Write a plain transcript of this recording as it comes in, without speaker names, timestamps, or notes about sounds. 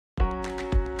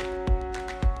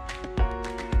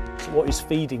what is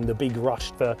feeding the big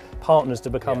rush for partners to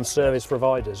become service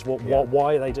providers?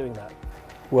 Why are they doing that?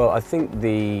 Well, I think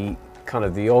the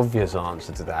obvious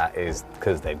answer to that is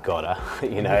because they've gotta,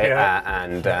 you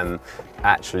know,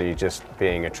 actually just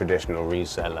being a traditional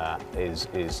reseller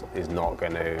is not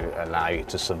going to allow you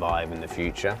to survive in the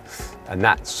future, and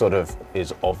that sort of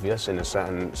is obvious in a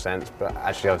certain sense. But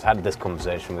actually, I've had this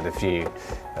conversation with a few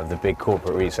of the big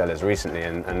corporate resellers recently,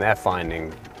 and they're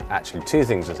finding actually two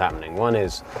things that's happening. One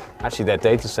is actually their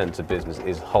data center business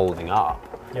is holding up,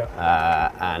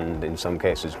 and in some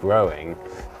cases growing,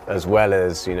 as well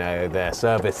as, you know, their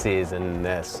services and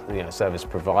their, you know, service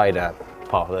provider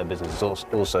part of their business is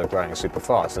also growing super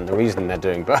fast. And the reason they're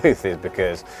doing both is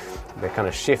because they're kind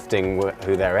of shifting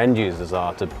who their end users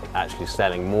are to actually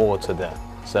selling more to the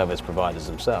service providers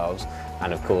themselves,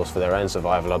 and of course for their own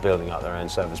survival are building up their own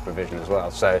service provision as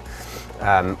well. So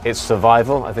it's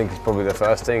survival, I think, is probably the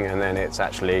first thing, and then it's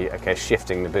actually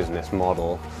shifting the business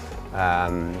model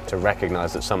to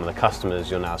recognize that some of the customers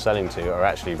you're now selling to are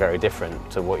actually very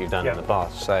different to what you've done in the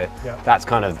past. So that's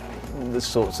kind of the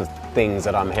sorts of things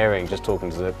that I'm hearing just talking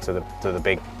to the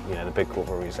big, you know, the big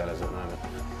corporate resellers at the moment.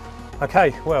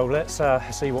 Okay, well, let's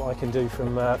see what I can do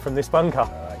from this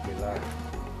bunker.